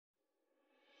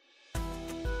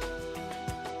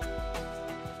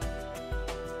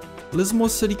Lismore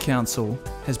City Council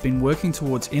has been working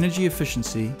towards energy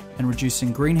efficiency and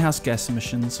reducing greenhouse gas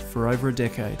emissions for over a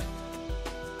decade.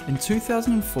 In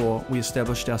 2004, we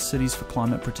established our Cities for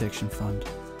Climate Protection Fund,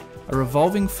 a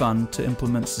revolving fund to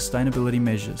implement sustainability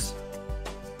measures.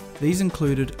 These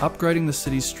included upgrading the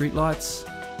city's streetlights,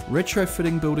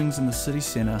 retrofitting buildings in the city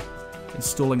centre,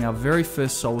 installing our very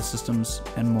first solar systems,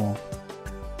 and more.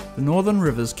 The Northern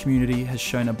Rivers community has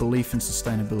shown a belief in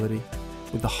sustainability,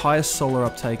 with the highest solar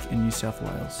uptake in New South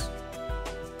Wales.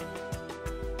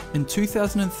 In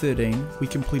 2013, we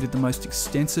completed the most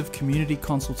extensive community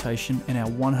consultation in our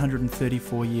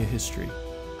 134-year history,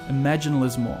 Imagine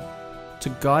Lismore, to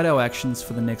guide our actions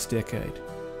for the next decade.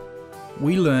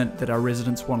 We learnt that our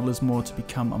residents want Lismore to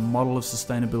become a model of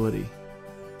sustainability,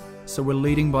 so we're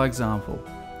leading by example.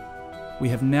 We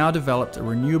have now developed a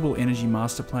renewable energy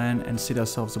master plan and set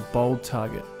ourselves a bold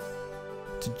target: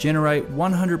 to generate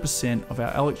 100% of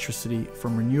our electricity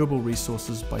from renewable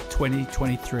resources by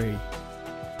 2023.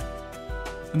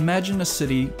 Imagine a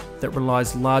city that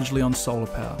relies largely on solar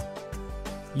power,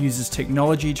 uses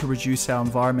technology to reduce our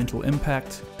environmental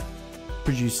impact,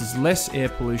 produces less air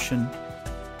pollution,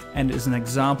 and is an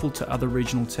example to other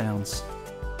regional towns.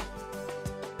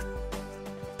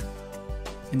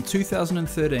 In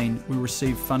 2013, we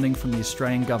received funding from the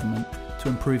Australian Government to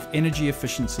improve energy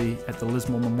efficiency at the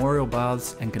Lismore Memorial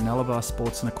Baths and Gunnellabar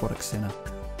Sports and Aquatic Centre.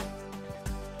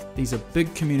 These are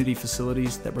big community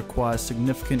facilities that require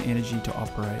significant energy to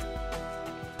operate.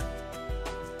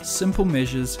 Simple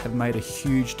measures have made a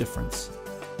huge difference.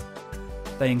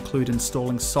 They include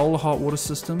installing solar hot water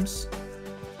systems,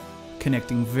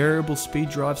 connecting variable speed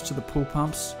drives to the pool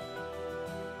pumps,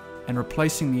 and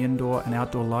replacing the indoor and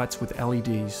outdoor lights with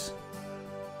LEDs.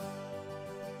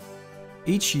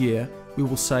 Each year, we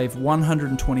will save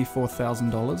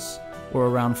 $124,000, or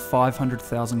around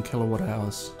 500,000 kilowatt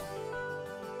hours.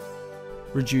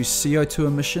 Reduce CO2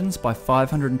 emissions by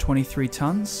 523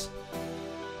 tonnes,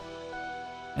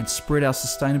 and spread our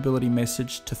sustainability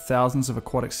message to thousands of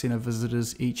aquatic centre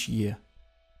visitors each year.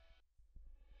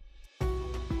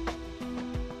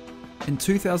 In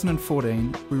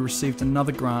 2014, we received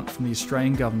another grant from the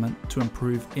Australian Government to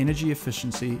improve energy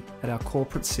efficiency at our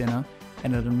corporate centre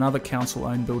and at another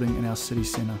council-owned building in our city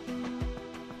centre.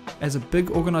 As a big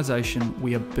organisation,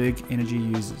 we are big energy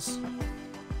users.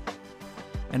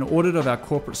 An audit of our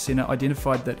corporate centre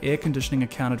identified that air conditioning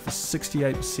accounted for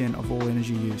 68% of all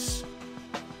energy use.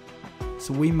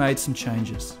 So we made some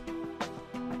changes.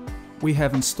 We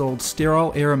have installed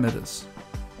sterile air emitters,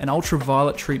 an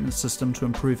ultraviolet treatment system to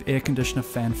improve air conditioner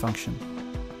fan function.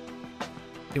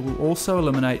 It will also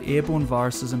eliminate airborne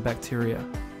viruses and bacteria,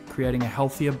 creating a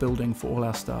healthier building for all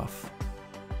our staff.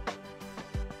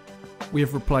 We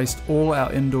have replaced all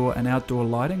our indoor and outdoor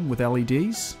lighting with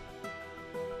LEDs.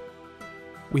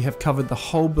 We have covered the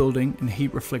whole building in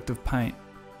heat reflective paint,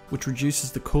 which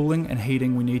reduces the cooling and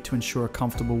heating we need to ensure a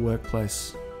comfortable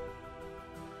workplace.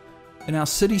 In our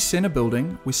city centre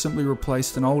building, we simply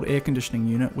replaced an old air conditioning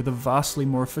unit with a vastly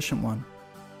more efficient one.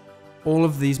 All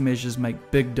of these measures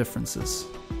make big differences.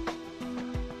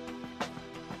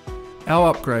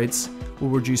 Our upgrades will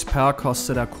reduce power costs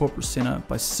at our corporate centre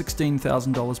by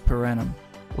 $16,000 per annum,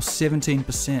 or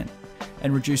 17%,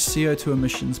 and reduce CO2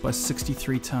 emissions by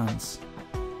 63 tonnes.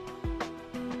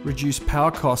 Reduce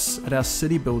power costs at our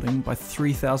city building by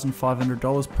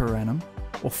 $3,500 per annum,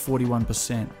 or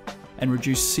 41%, and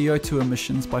reduce CO2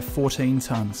 emissions by 14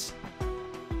 tonnes.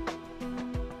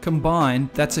 Combined,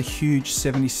 that's a huge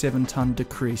 77-tonne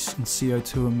decrease in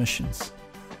CO2 emissions.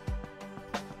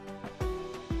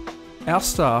 Our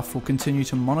staff will continue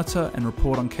to monitor and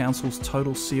report on Council's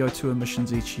total CO2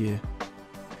 emissions each year.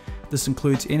 This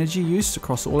includes energy use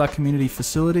across all our community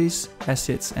facilities,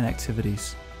 assets and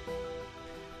activities.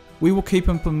 We will keep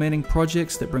implementing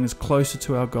projects that bring us closer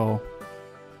to our goal.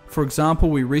 For example,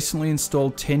 we recently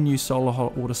installed 10 new solar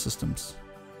hot water systems.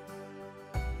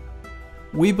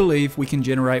 We believe we can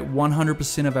generate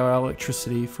 100% of our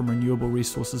electricity from renewable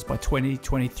resources by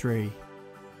 2023.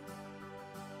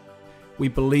 We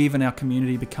believe in our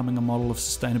community becoming a model of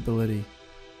sustainability.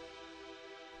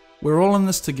 We're all in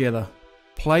this together.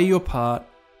 Play your part.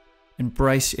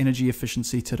 Embrace energy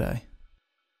efficiency today.